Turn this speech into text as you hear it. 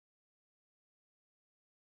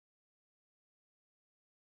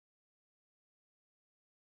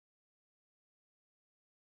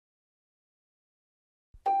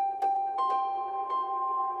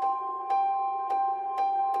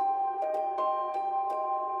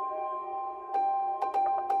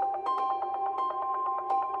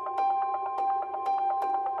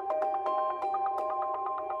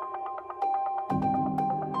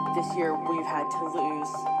this year we've had to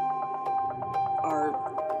lose our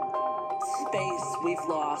space, we've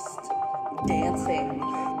lost dancing.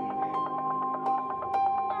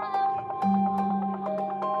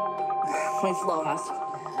 We've lost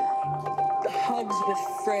hugs with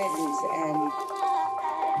friends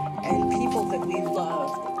and people that we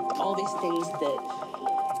loved, all these things that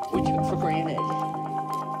we took for granted.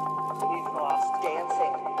 We've lost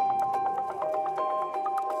dancing.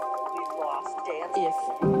 We've lost dancing. If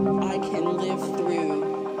I can live through,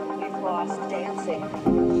 we've lost dancing.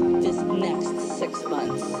 This next 6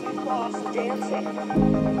 months, we've lost dancing.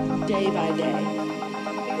 Day by day,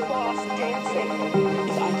 we've lost dancing.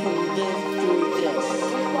 If I can live through this,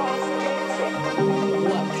 we've lost dancing.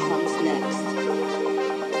 What comes next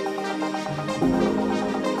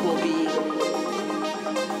will be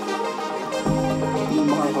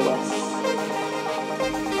marvelous.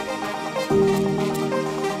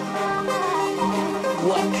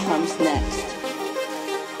 What comes next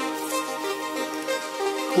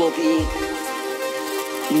will be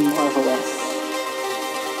marvelous.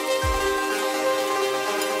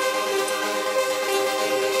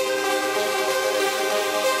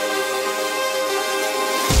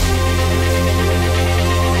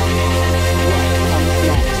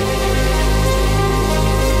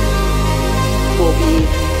 Will be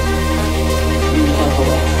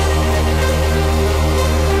marvelous.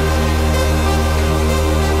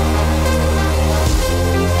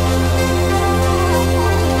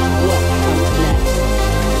 What comes next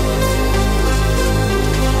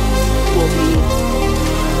will be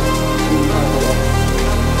marvelous.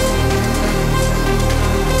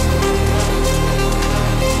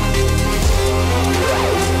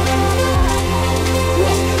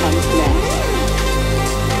 What comes next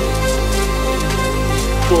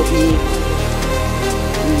will be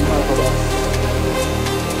marvelous.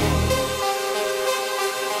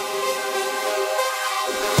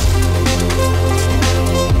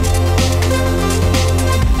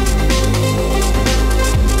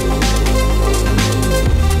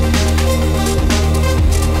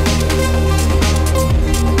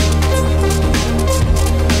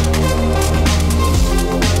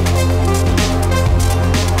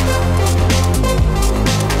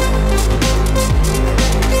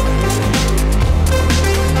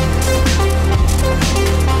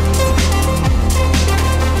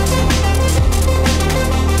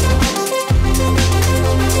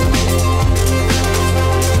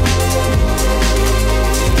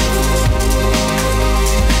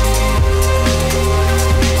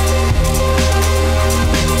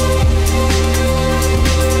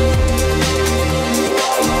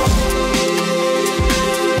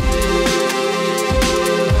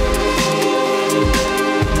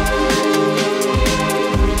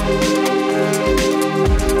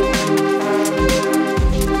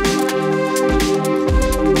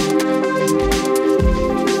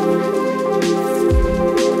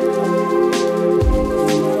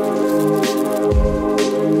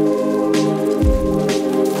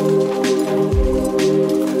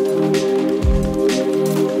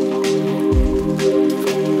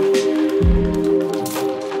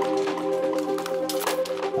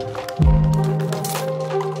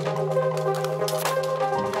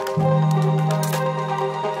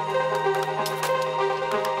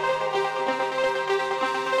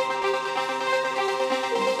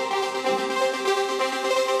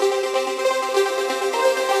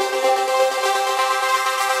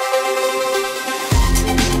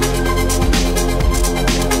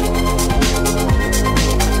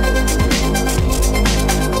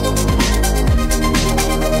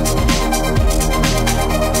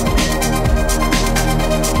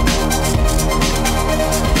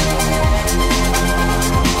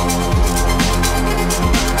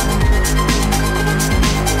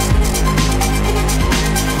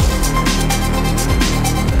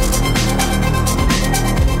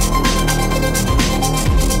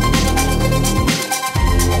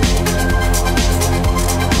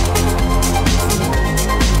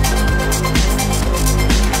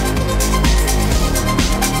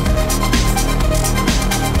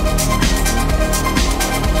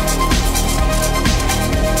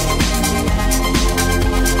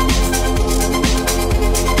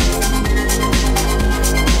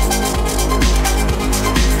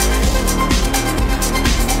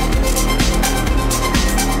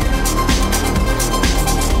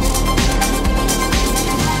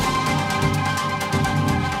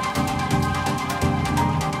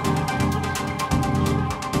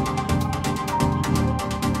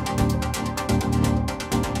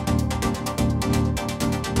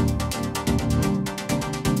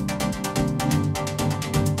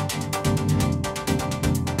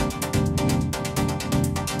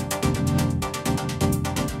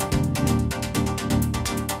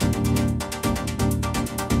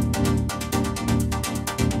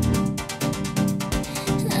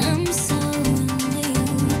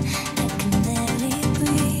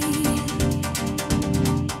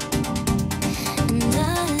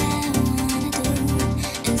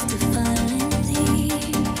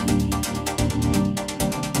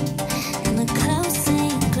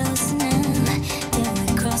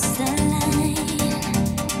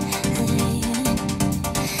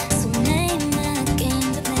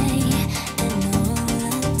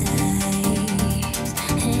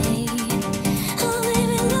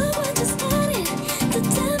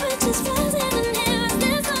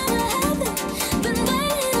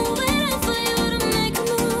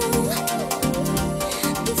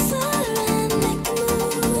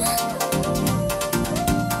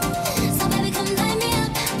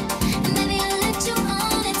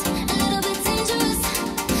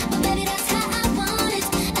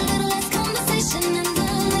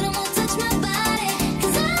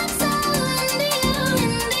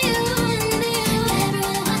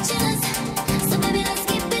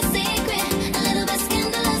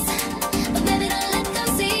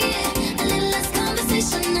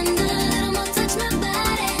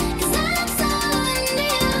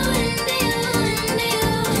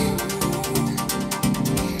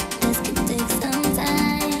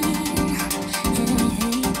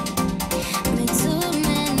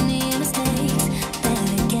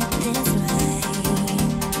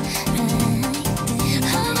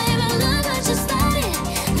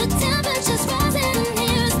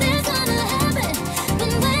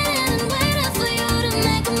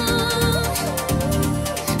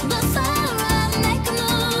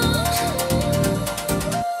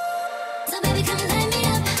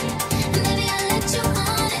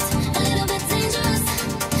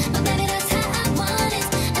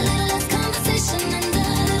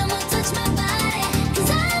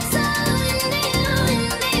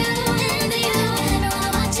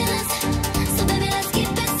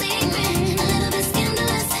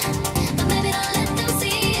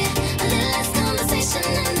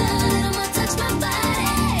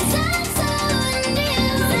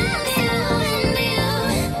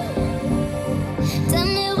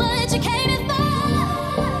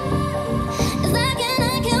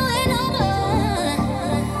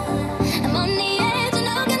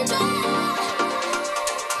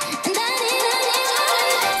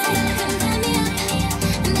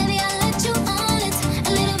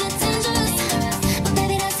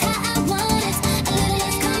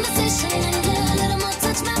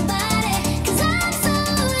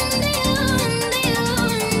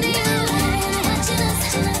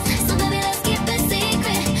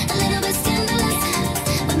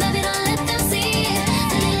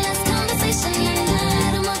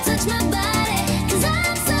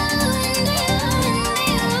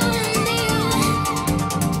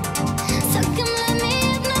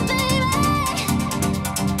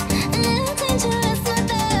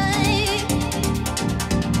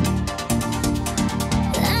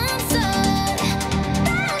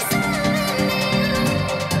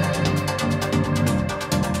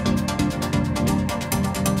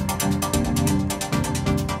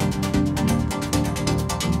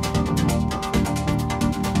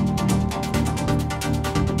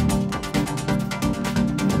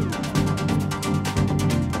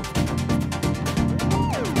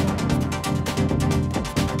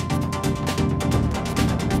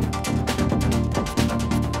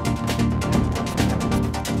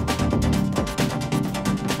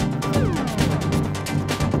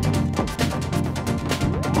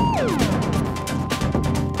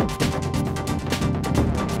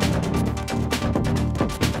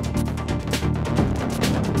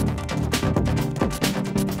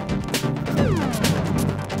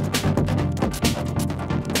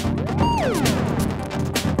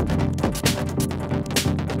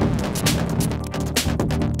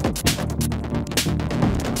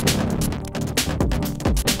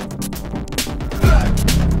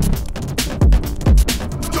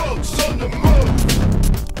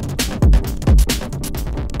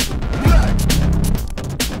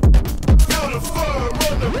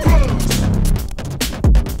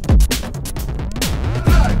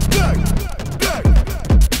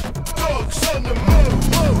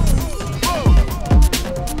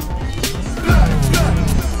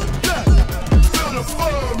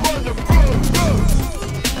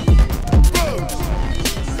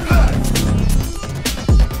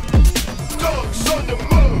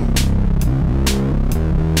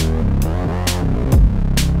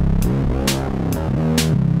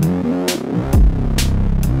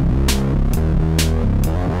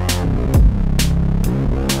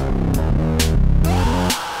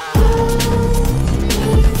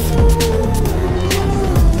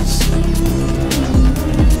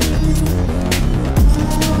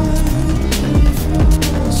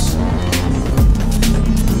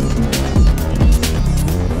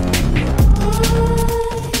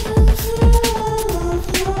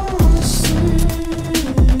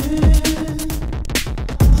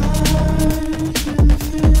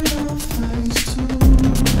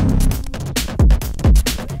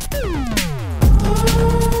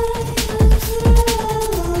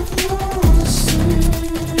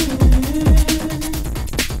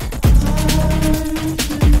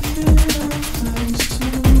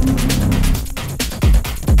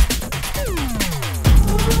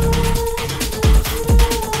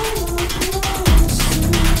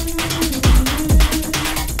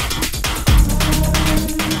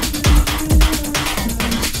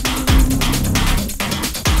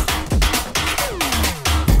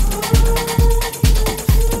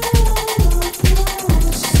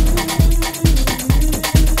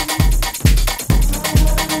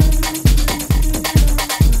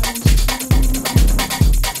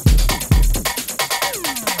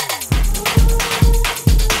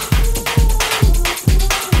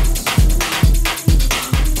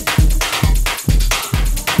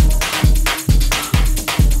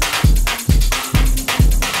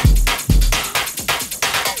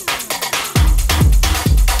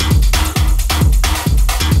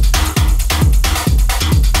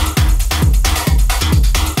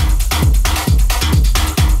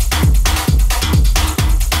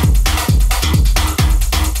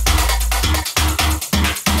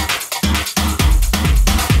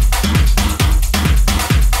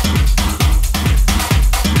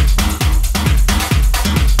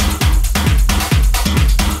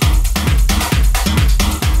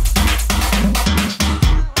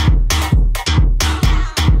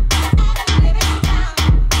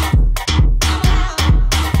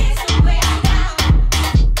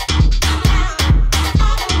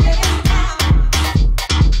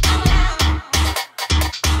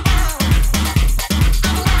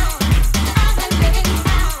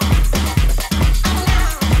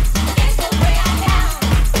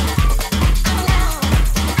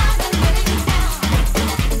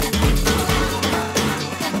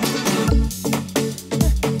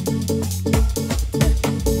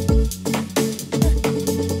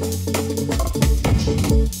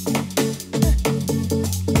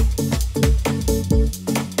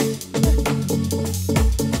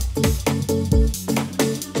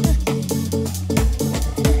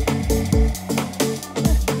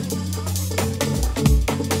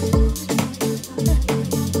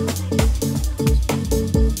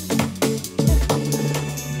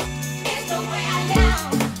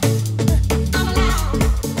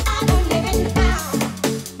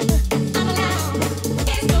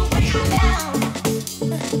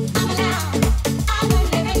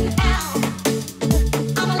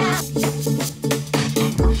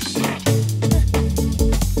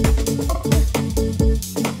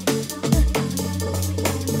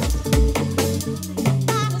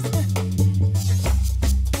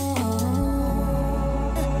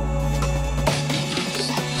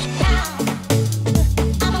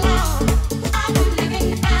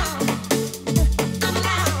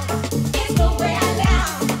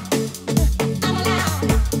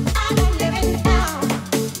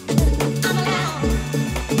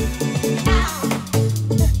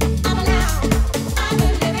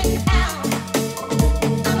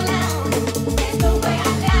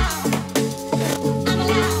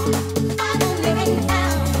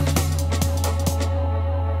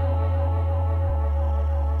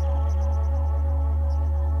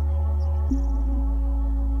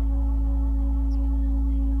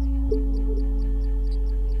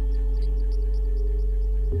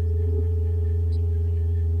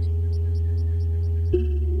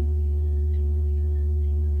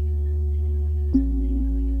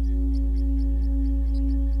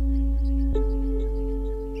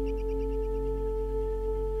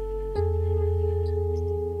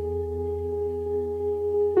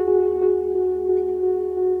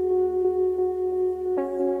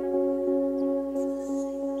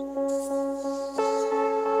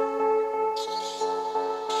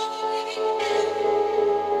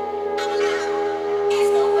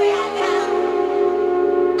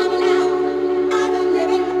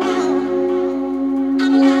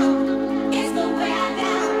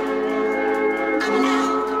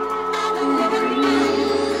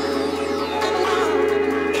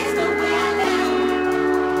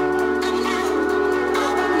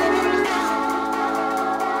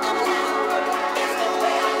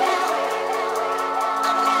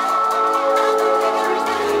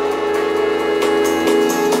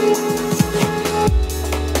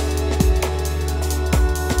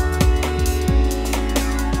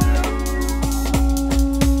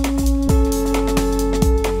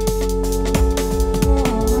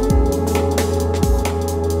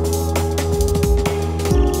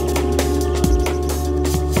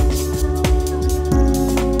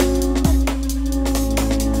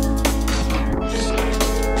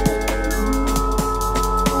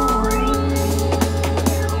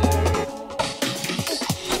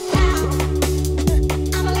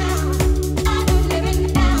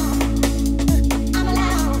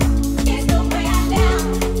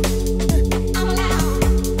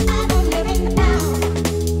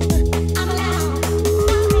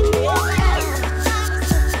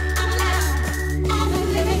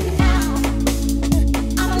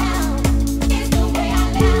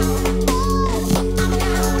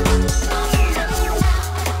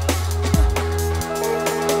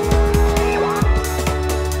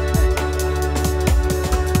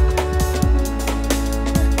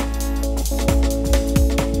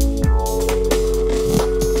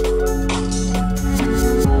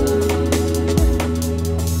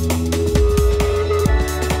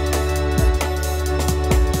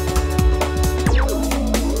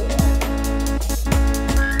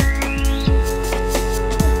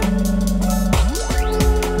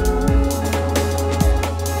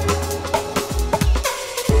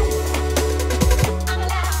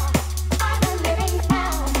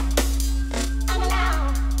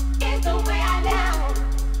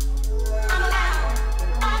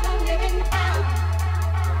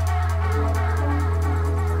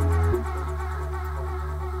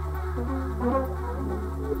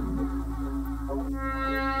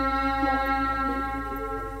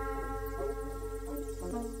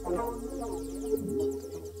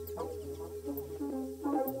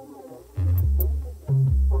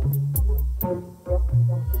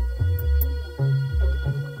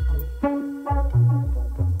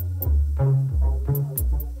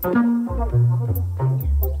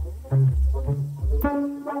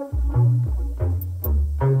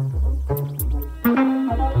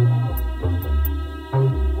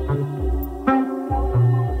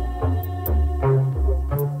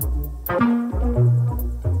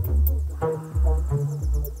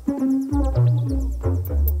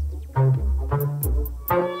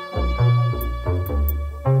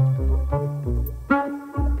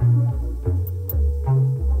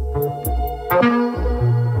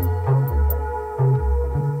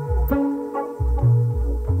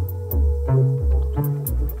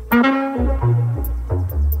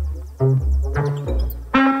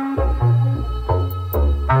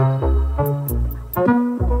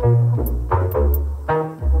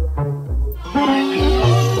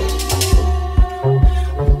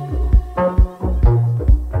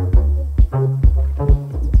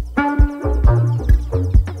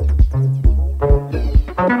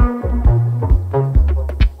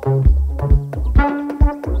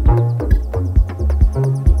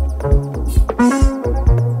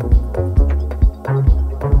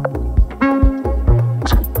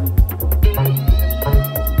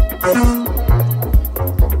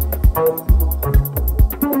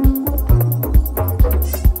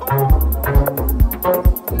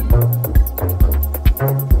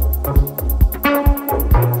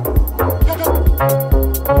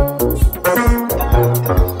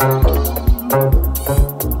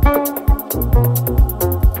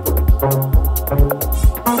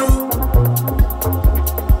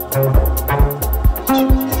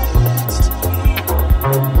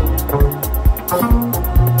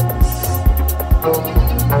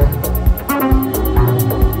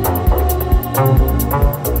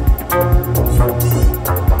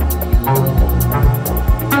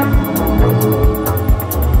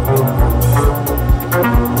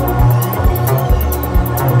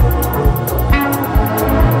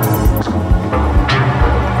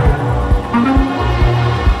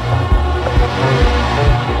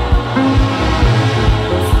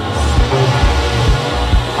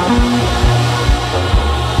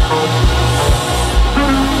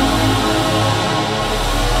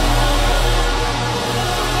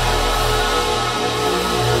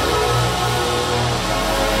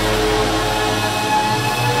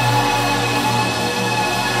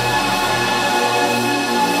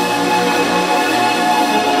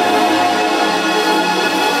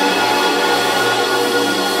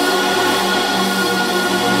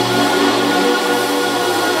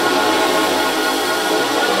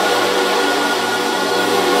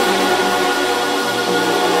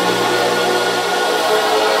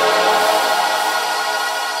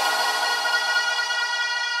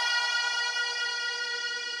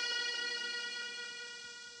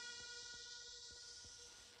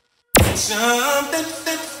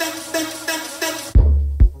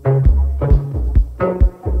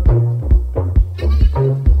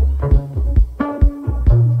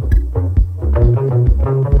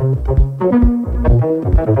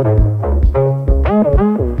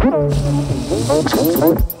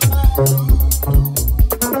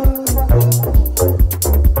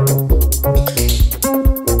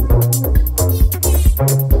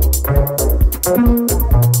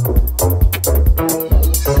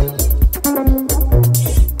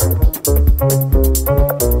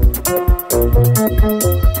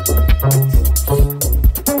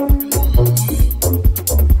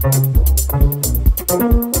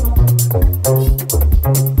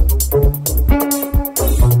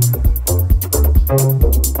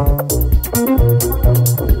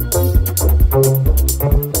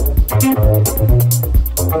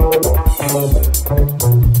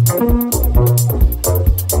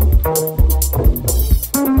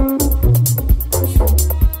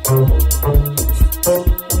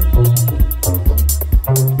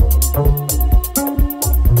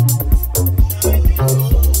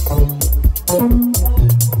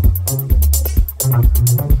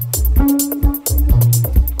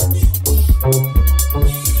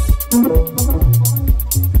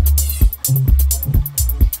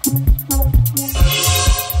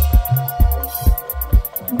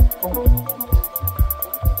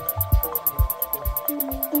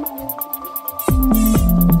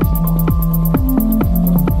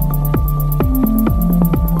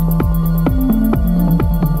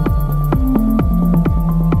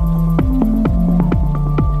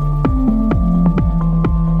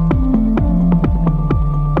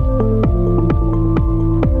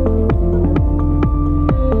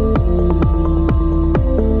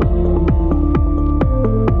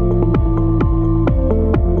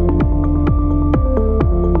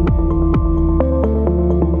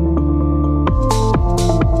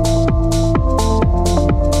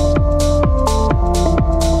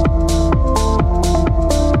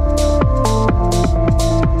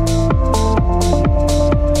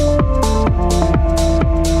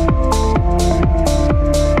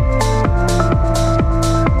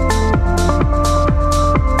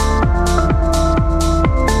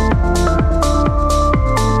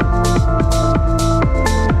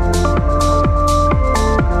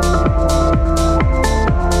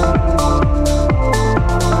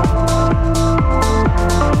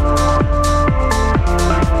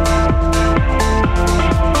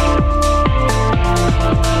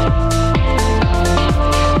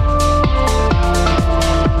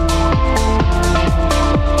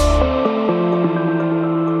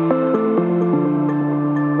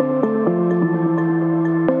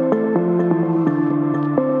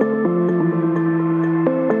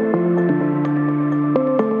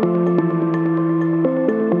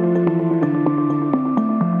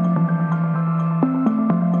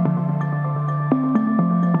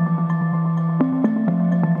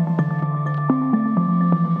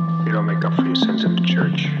 for your sins in the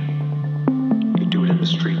church. You do it in the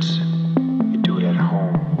streets. You do it at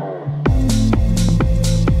home.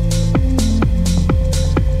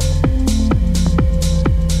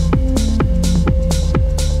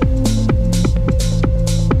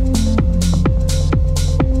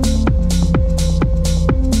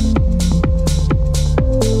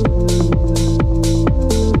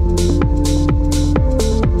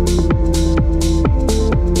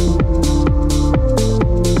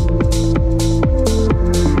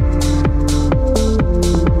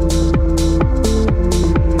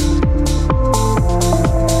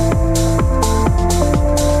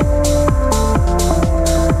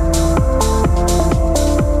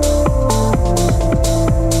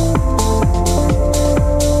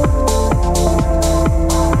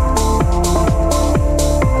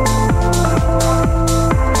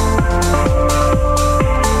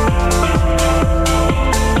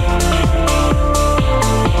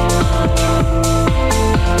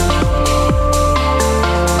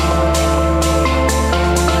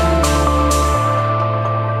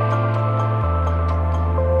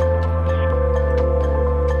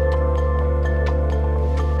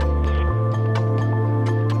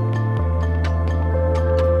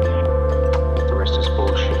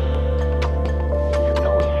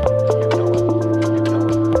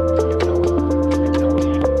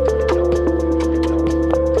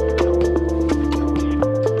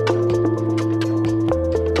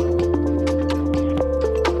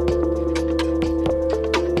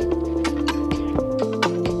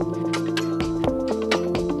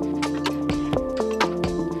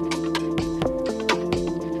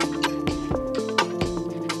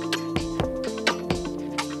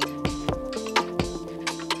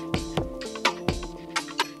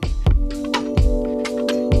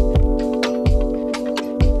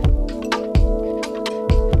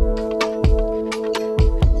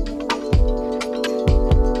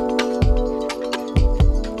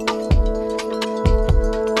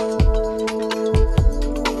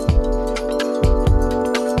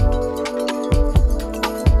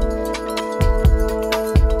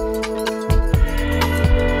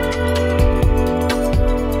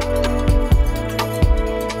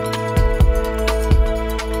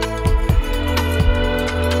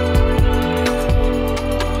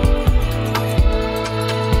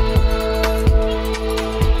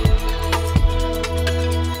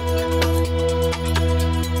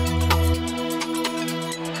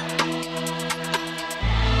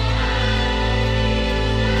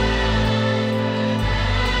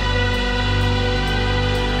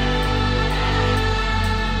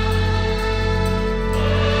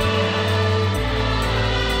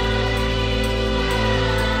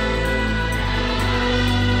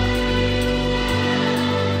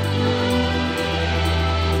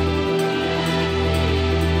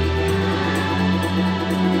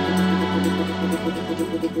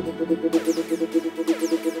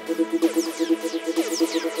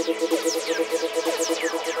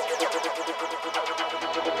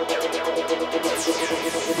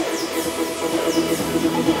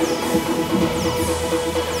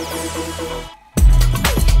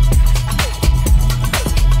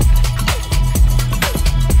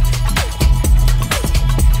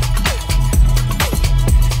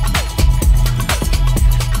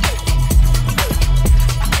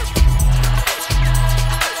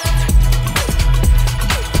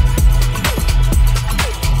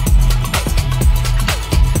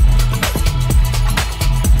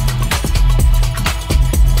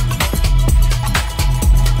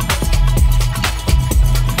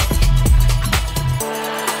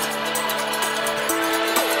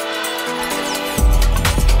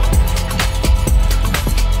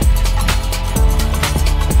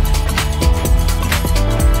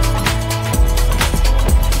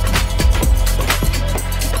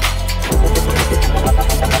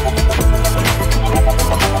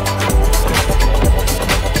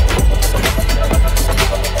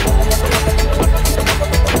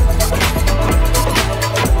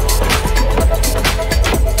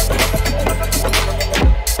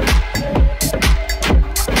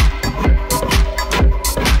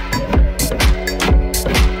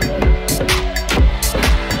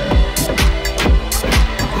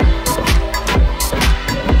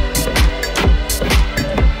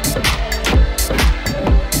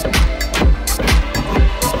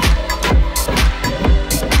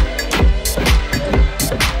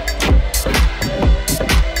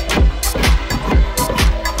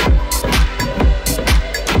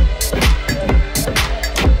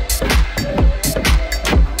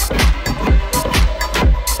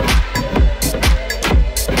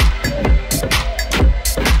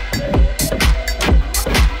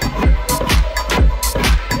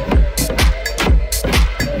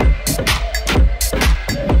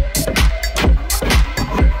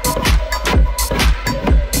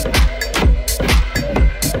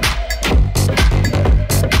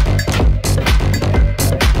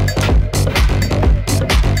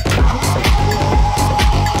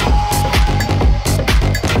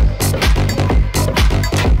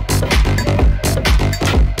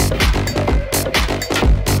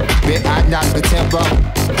 Bitch, I knock the tempo.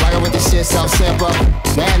 Rockin' with the shit so simple.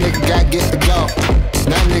 Now nigga gotta get to go.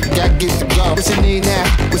 Now nigga gotta get to go. What you need now?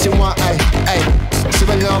 What you want? Ay, ay. She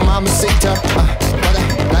my little mamacita.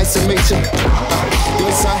 Brother, nice to meet you. Give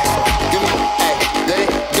me some, give me, ay. Let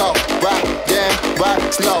it go. Rock, yeah, rock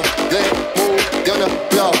slow. Let it move, gonna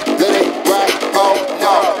blow. Let it rock, oh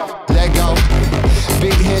no. Let go.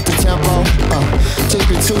 Beat hit the tempo.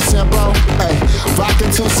 Keep it too simple. Ay, rockin'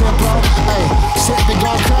 too simple. Ay, shit be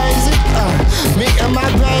going crazy. Me and my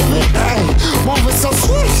baby. Ay, moving so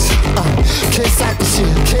sweet. Kiss out the shit,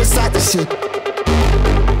 kiss out the shit.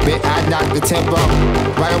 Bitch, I knock the tempo.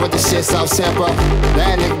 Riding with the shit so simple.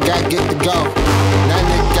 Now nigga gotta get to go. Now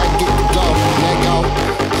nigga gotta get to go. Let go.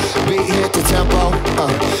 Beat hit the tempo.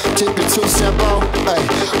 Keep it too simple. Ay,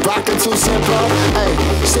 rockin' too simple. Ay,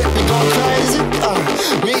 shit be going crazy.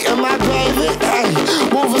 Me and my baby. Ay,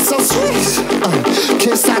 moving so sweet.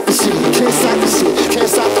 Kiss out the shit, kiss out the shit,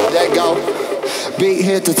 kiss out the. Let go. Beat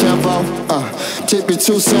hit the tempo, keep it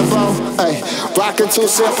too simple, ayy, rockin' too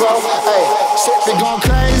simple, ayy, shit be going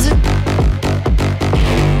crazy.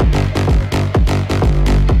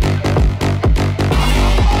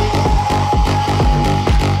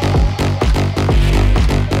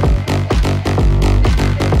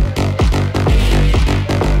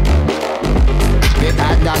 Bitch,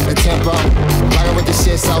 I knock the tempo, rockin' with the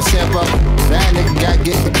shit so simple. Now nigga gotta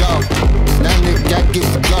get to go. Now nigga gotta get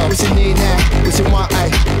to go. What you need now? What you want? Ay,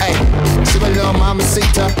 ay. She my little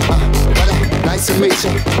mamacita. Brother, nice to meet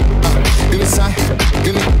you. Give me some,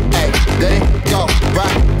 give me, ay. Let it go.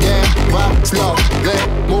 Rock, yeah, rock slow. Let it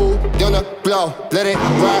move, gonna blow. Let it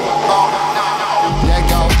rock, oh no. Let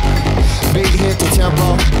go. Beat hit the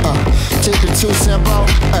tempo. Keep it too simple.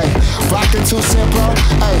 Ay, rockin' too simple.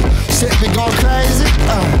 Ay, shit be going crazy.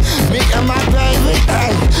 Me and my baby.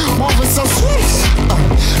 Ay, moving so sweet.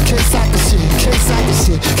 Kiss out the shit, kiss out the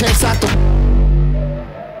shit, kiss out the.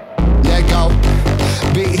 Let go.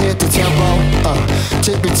 Beat hit the tempo.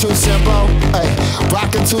 Keep it too simple. Ay,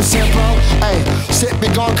 rockin' too simple. Ay, shit be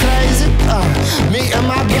going crazy. Me and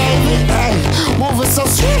my baby. Ay, moving so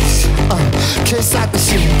sweet. Kiss out the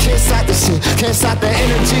shit, kiss out the shit, kiss out the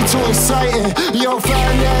energy too exciting. We on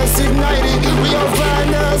fire now, it's ignited. We on fire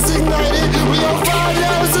now, it's ignited. We on fire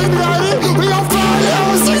now, it's ignited. We on fire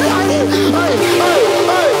now, it's ignited. Hey, hey,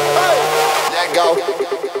 hey, hey. Let go.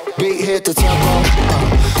 Beat hit the tempo.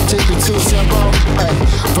 Keep it too simple. Ay,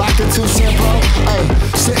 rockin' too simple. Ay,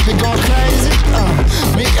 shit be going crazy.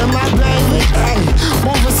 Me and my baby. Ay,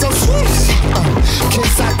 moving so sweet.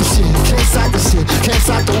 Kiss out the shit, kiss out the shit, kiss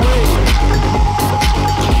out the way.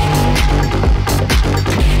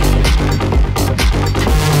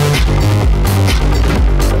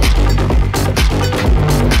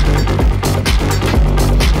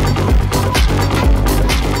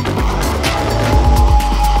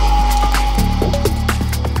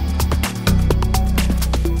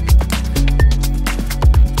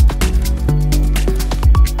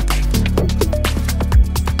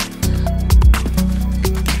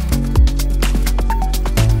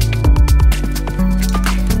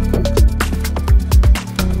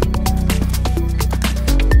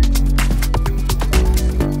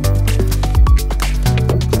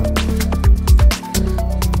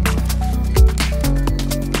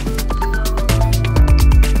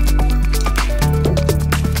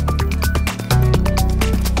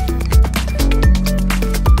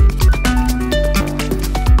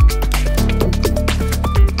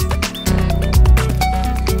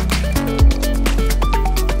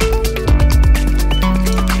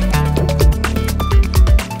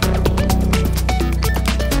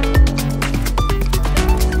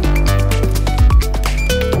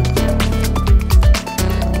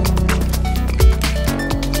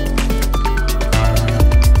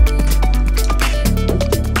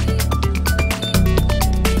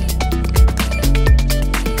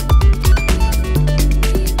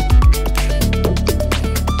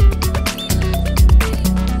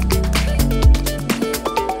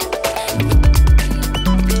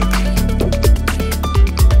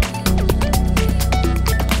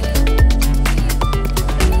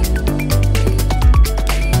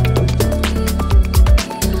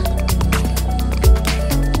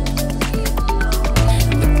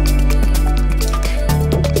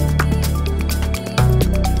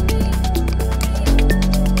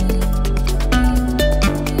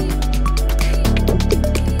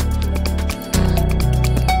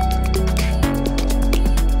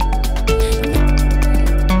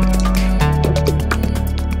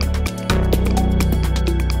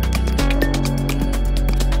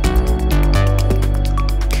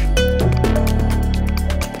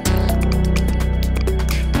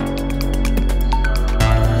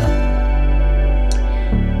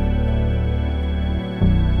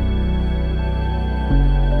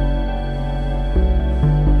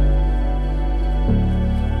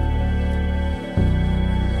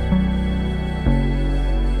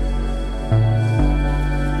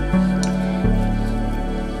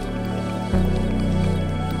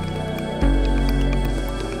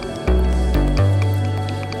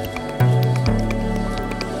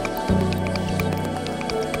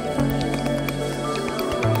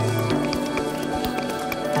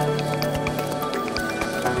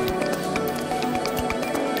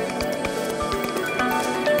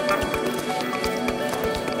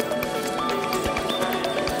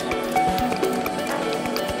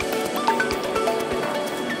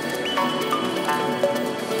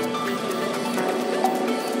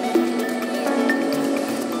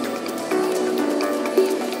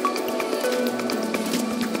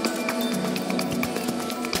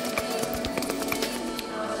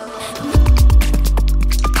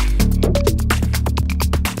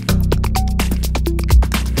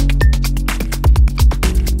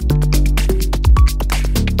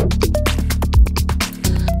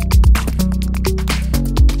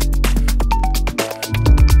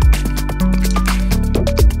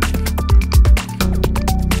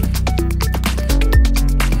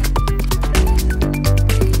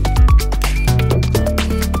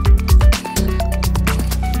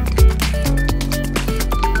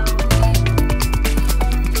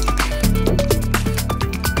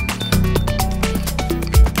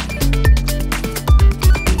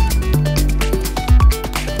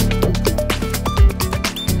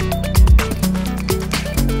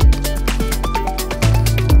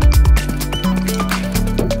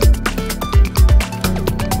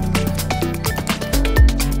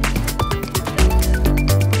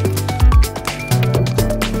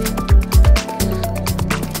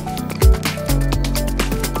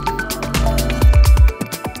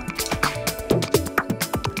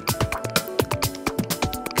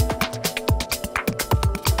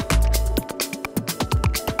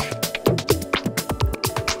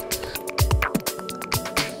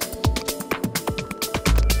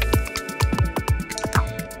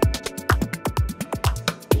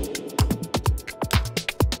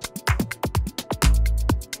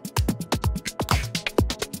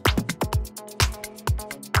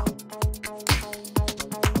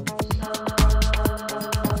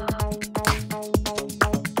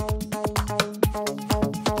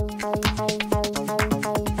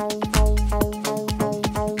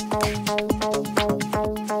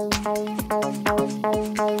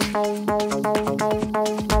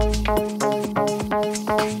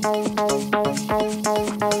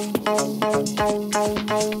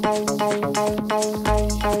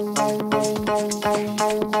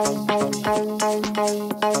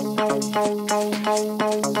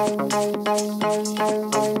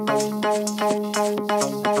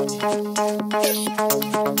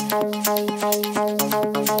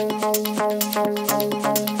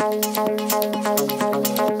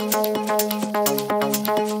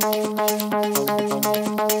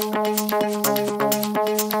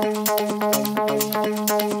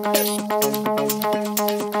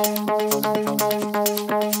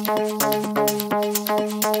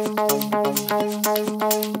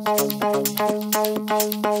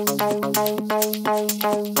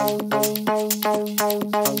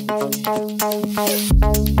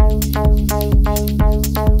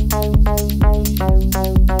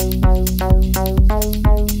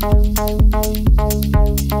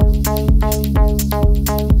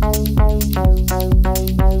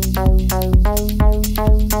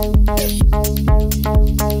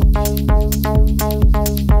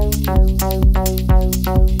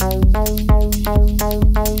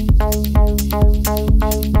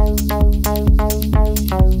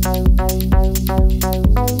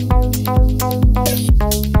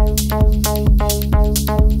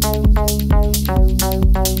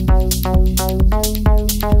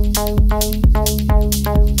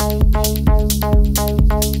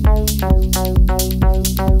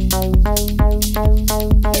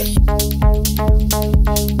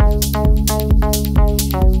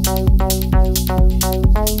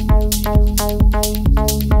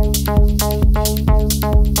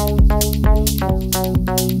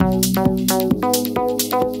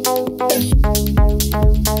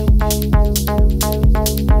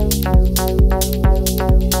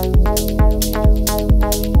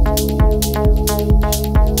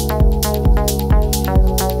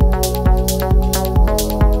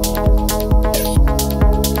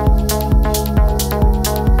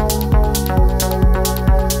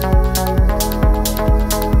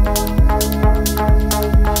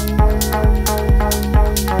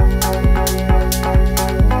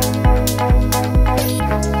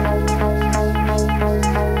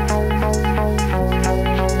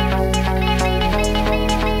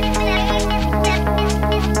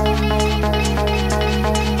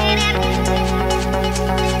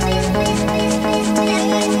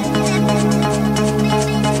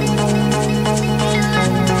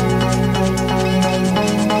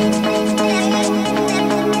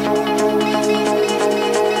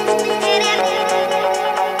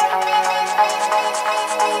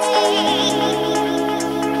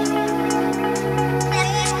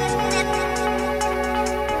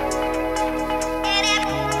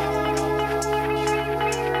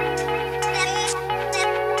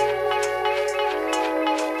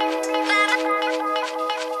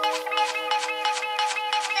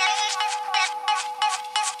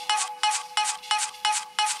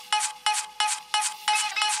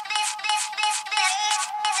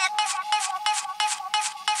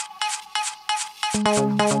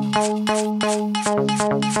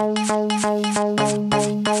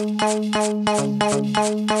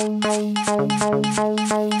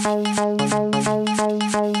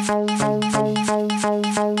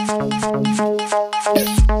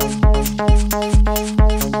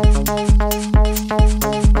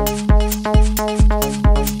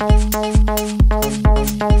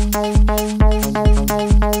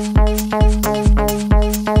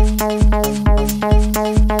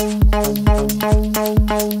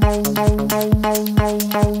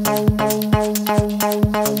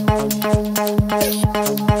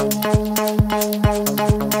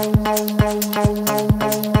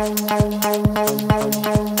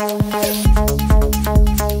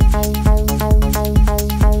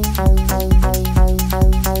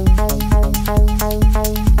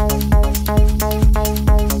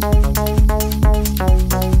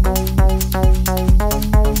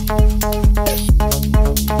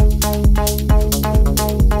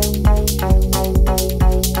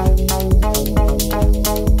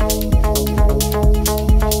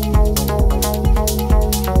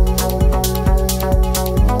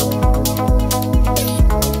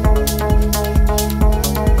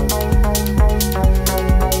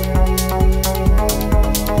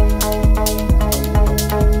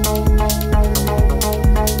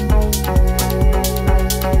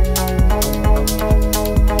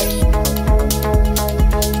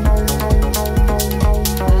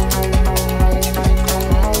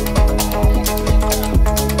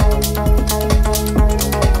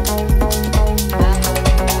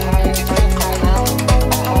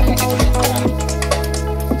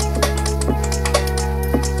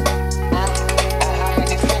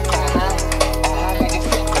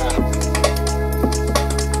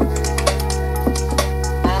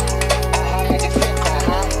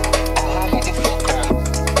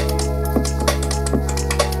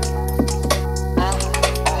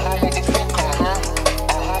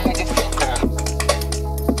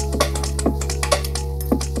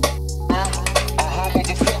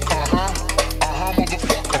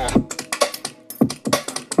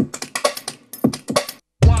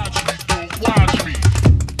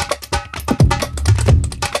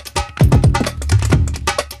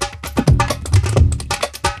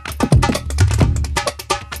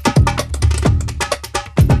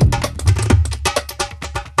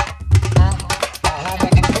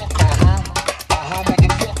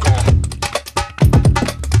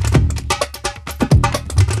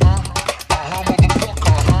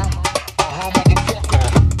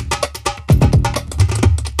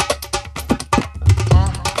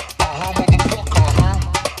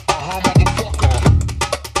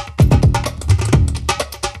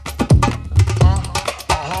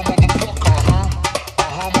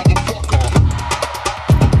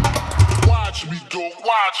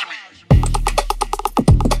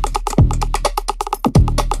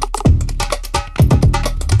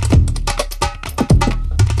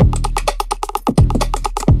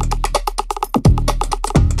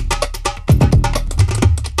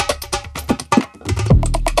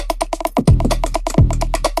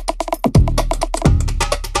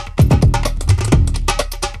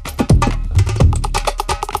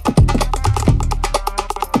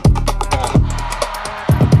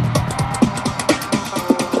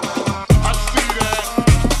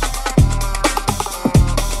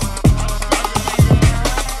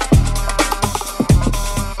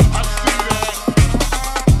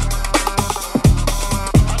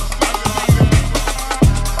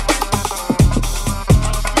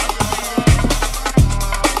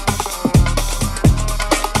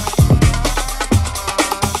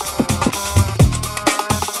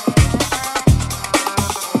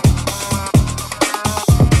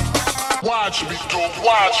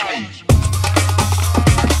 watch me.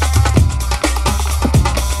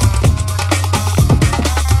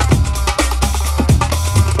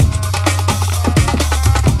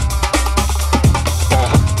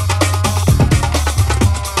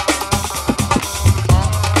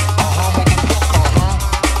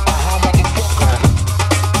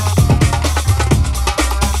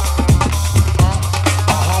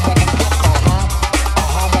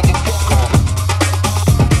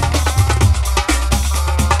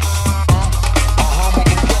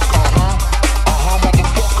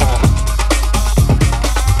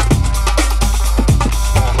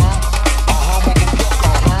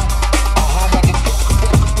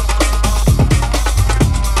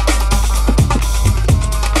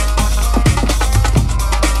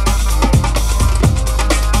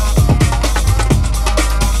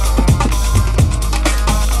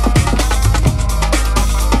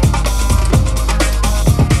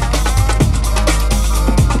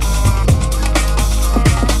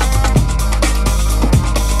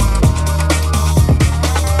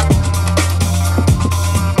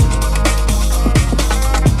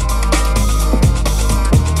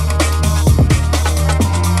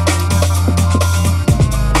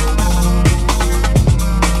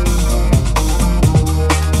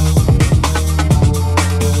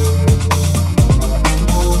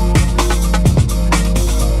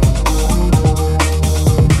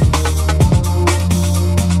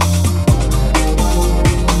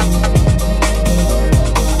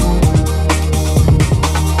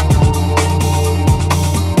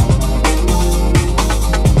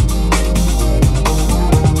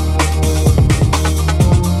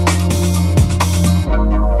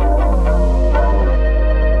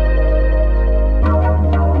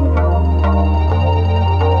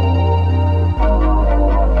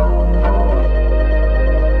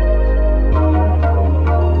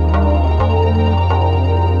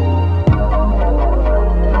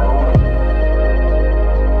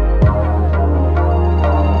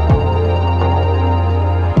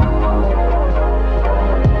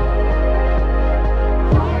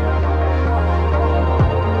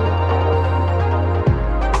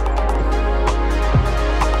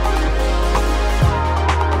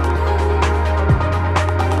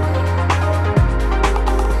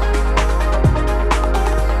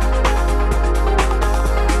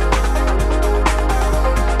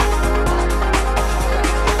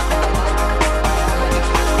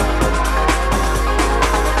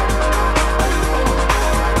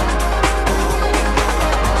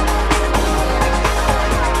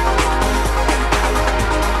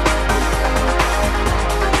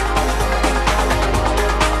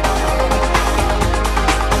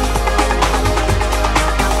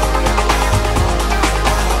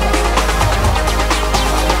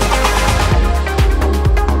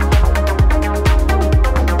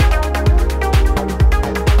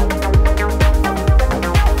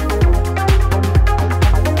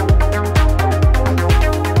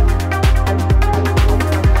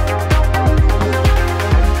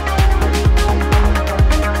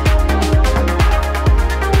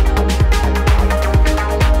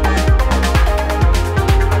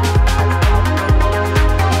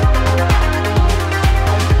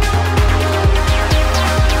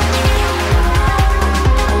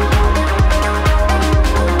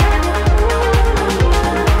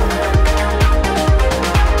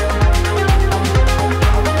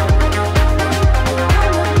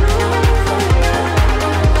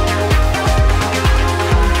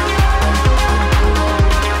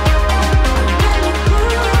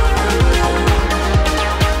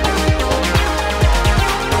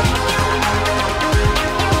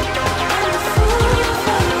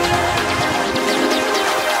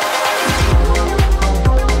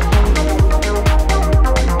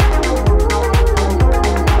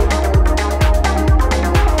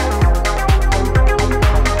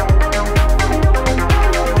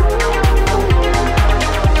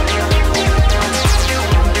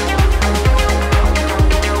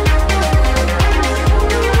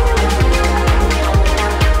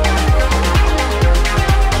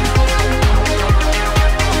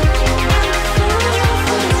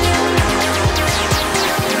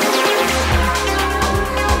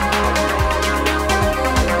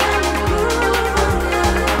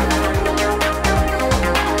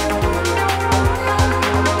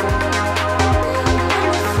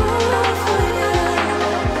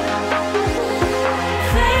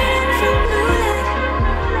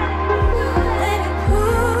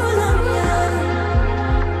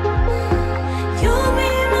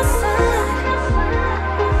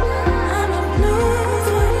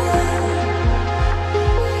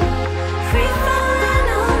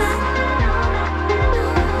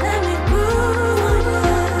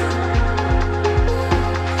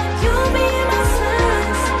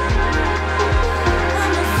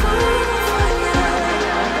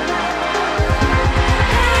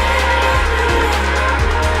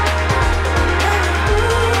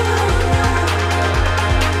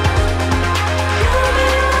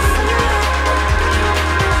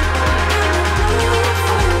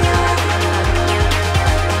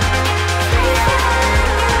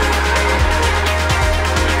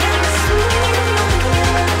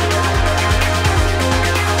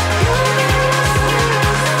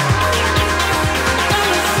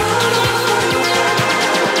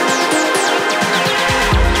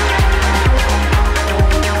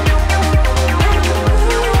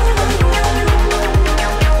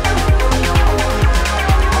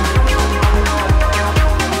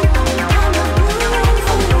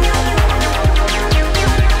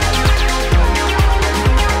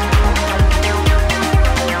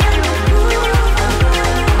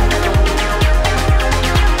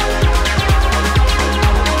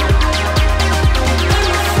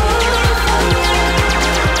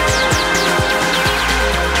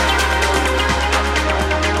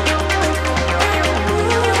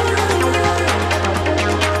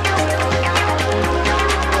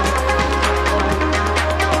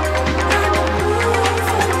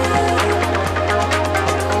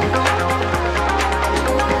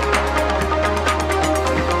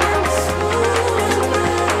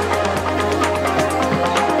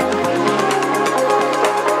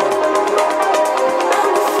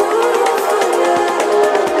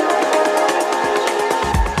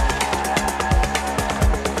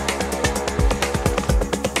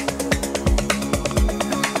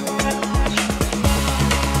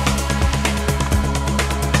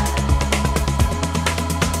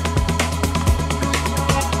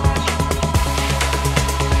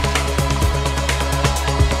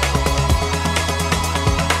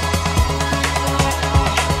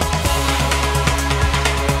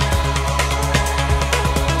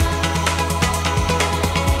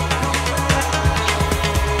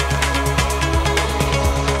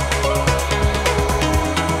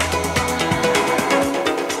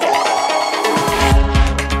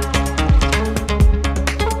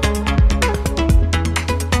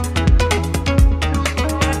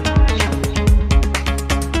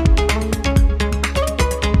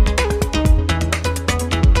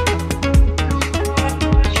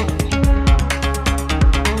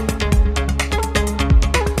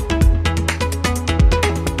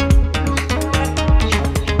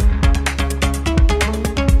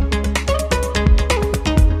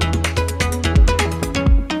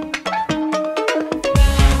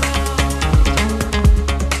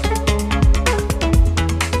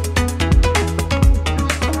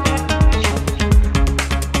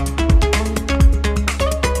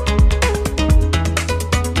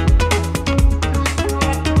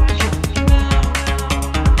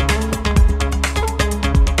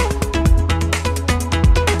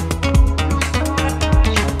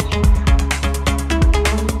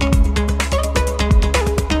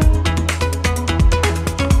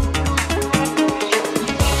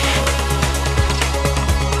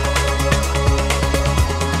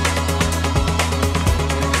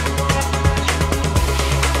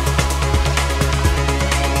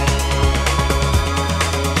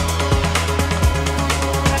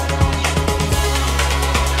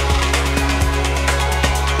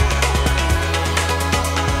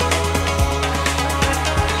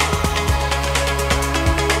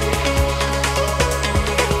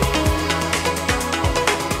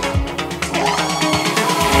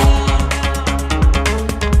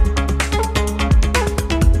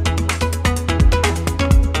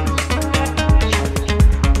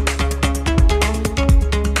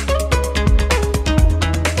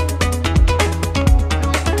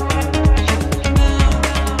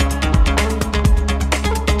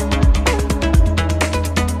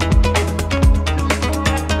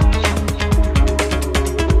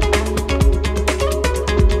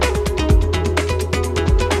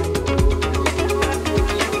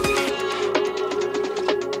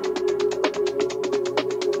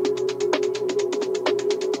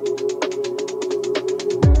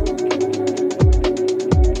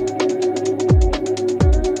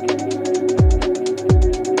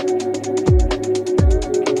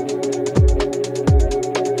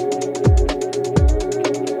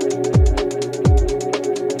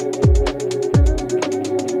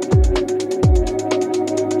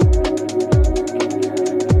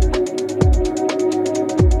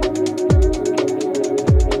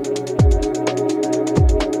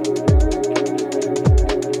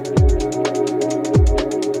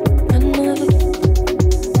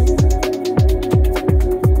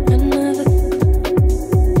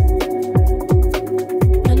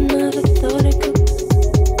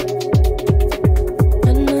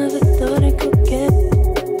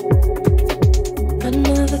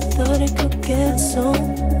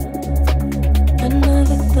 so. I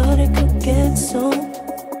never thought it could get so.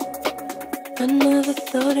 I never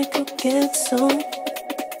thought it could get so.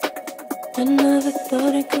 I never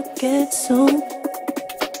thought it could get so.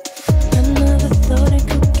 I never thought it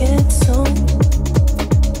could get so.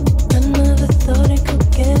 I never thought it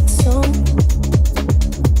could get so.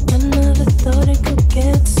 I never thought it could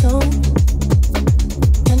get so.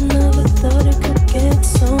 I never thought it could get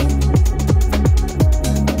so.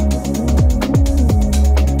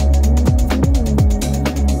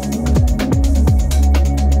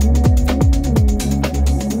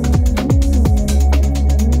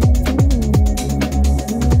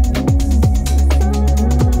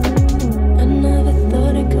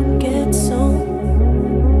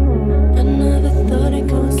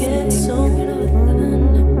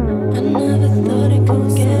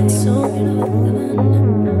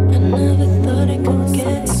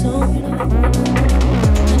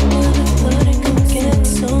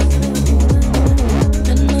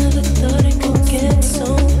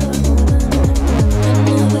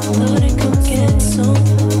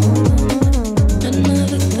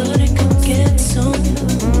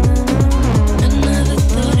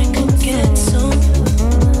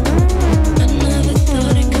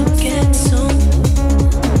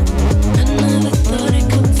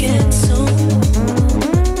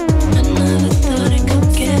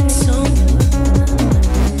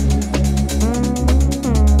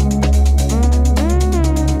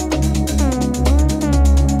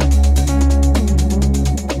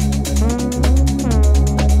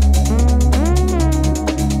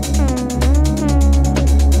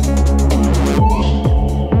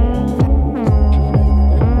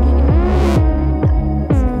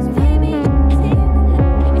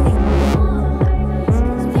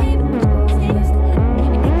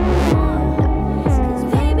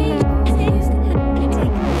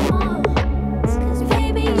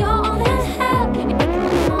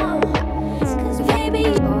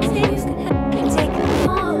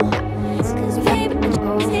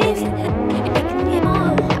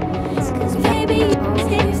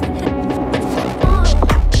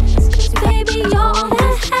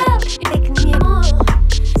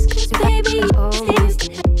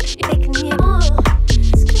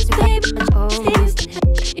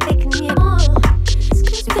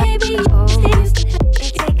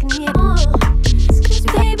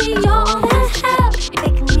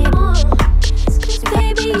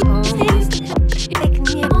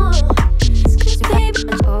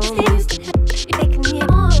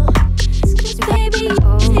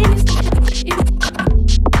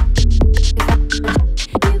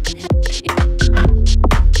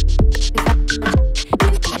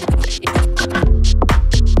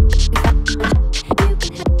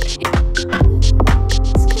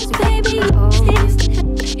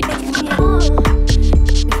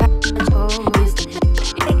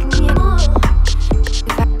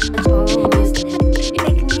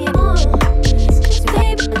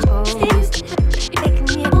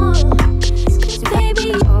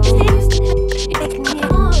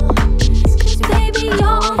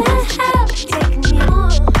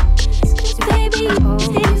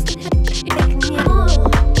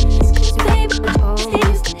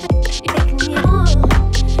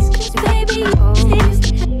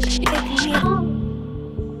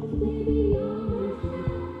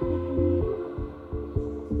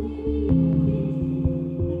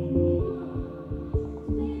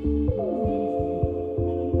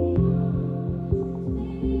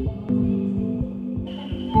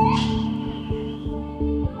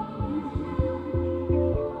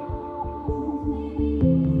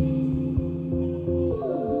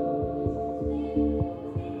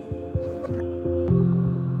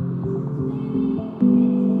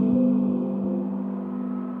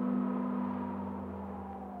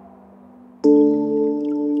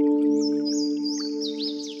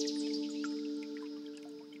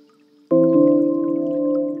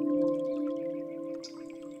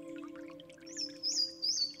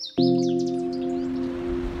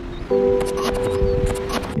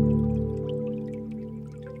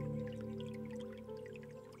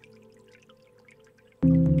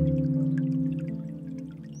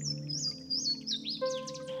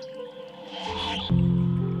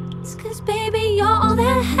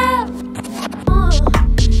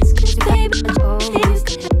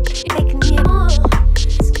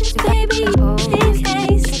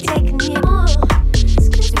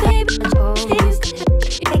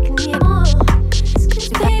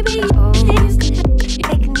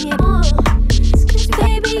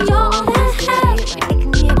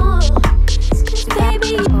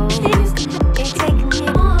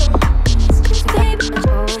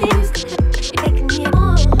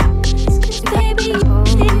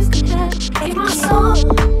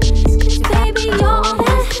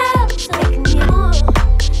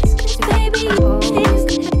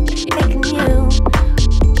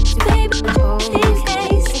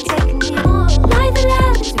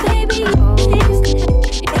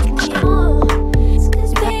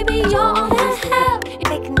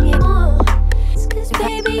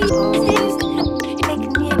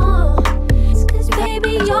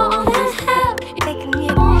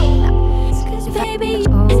 baby,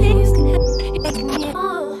 you taste it.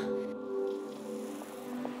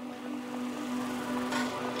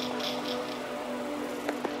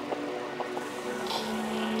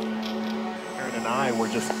 Aaron and I were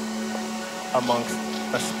just amongst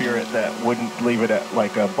a spirit that wouldn't leave it at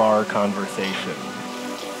like a bar conversation.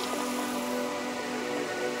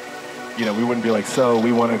 You know, we wouldn't be like, so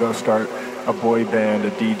we want to go start a boy band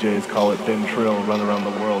of DJs, call it Ben Trill, run around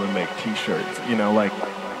the world and make t-shirts. You know, like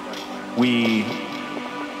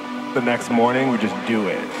the next morning we just do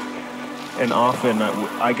it. And often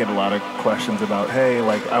I get a lot of questions about, hey,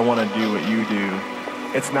 like I want to do what you do.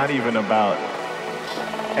 It's not even about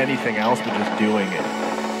anything else but just doing it.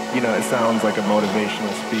 You know, it sounds like a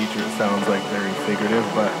motivational speech or it sounds like very figurative,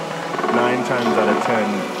 but 9 times out of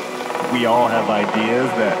 10, we all have ideas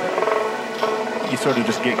that you sort of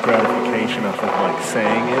just get gratification off of like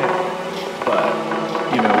saying it, but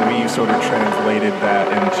you know, we sort of translated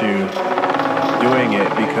that into doing it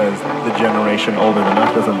because the generation older than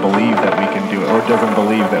us doesn't believe that we can do it or doesn't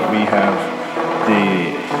believe that we have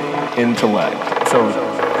the intellect. So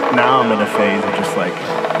now I'm in a phase of just like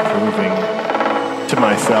proving to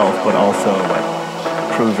myself, but also like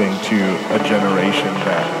proving to a generation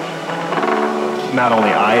that not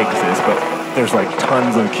only I exist, but there's like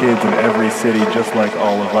tons of kids in every city just like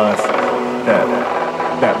all of us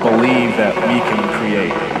that believe that we can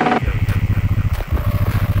create.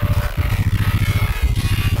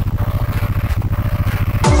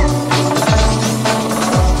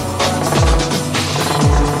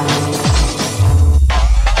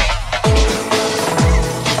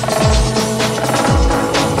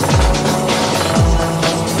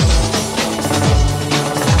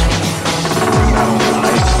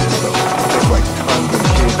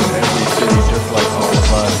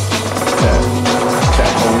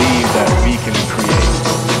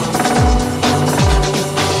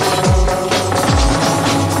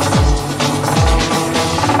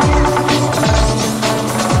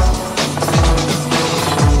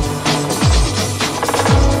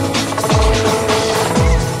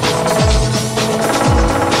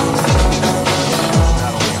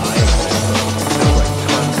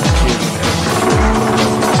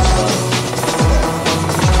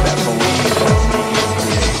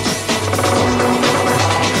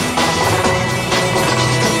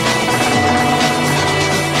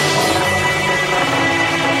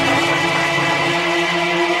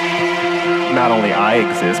 Not only I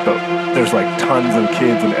exist, but there's like tons of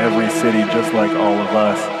kids in every city just like all of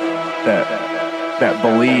us that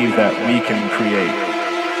believe that we can create.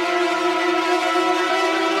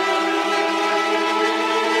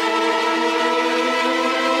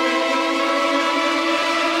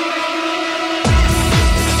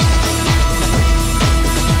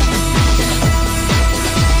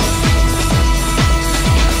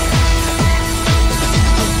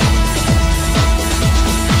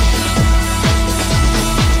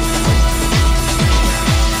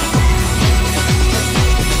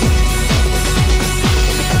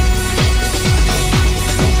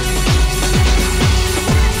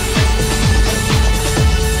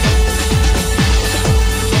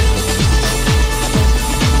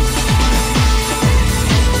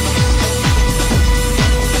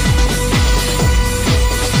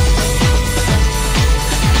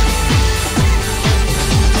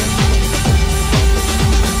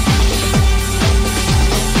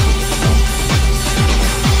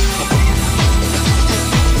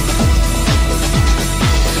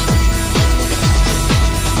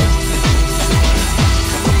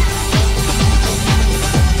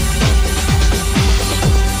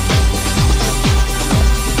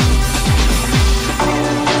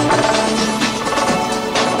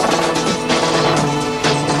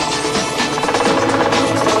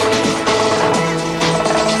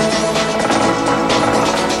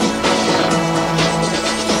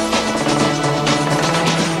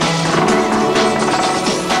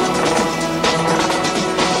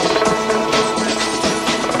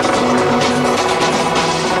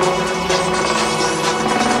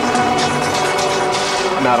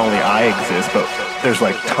 Not only I exist, but there's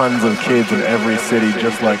like tons of kids in every city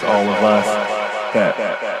just like all of us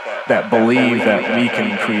that believe that we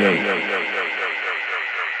can create.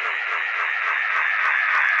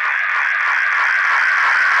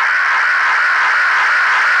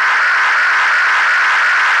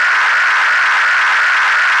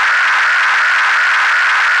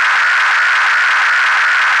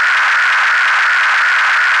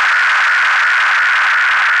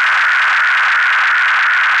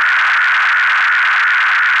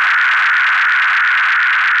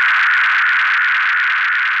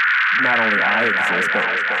 Not only only I exist, but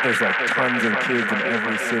there's like tons of kids in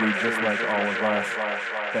every city just like all of us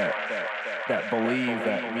that believe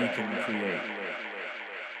that we can create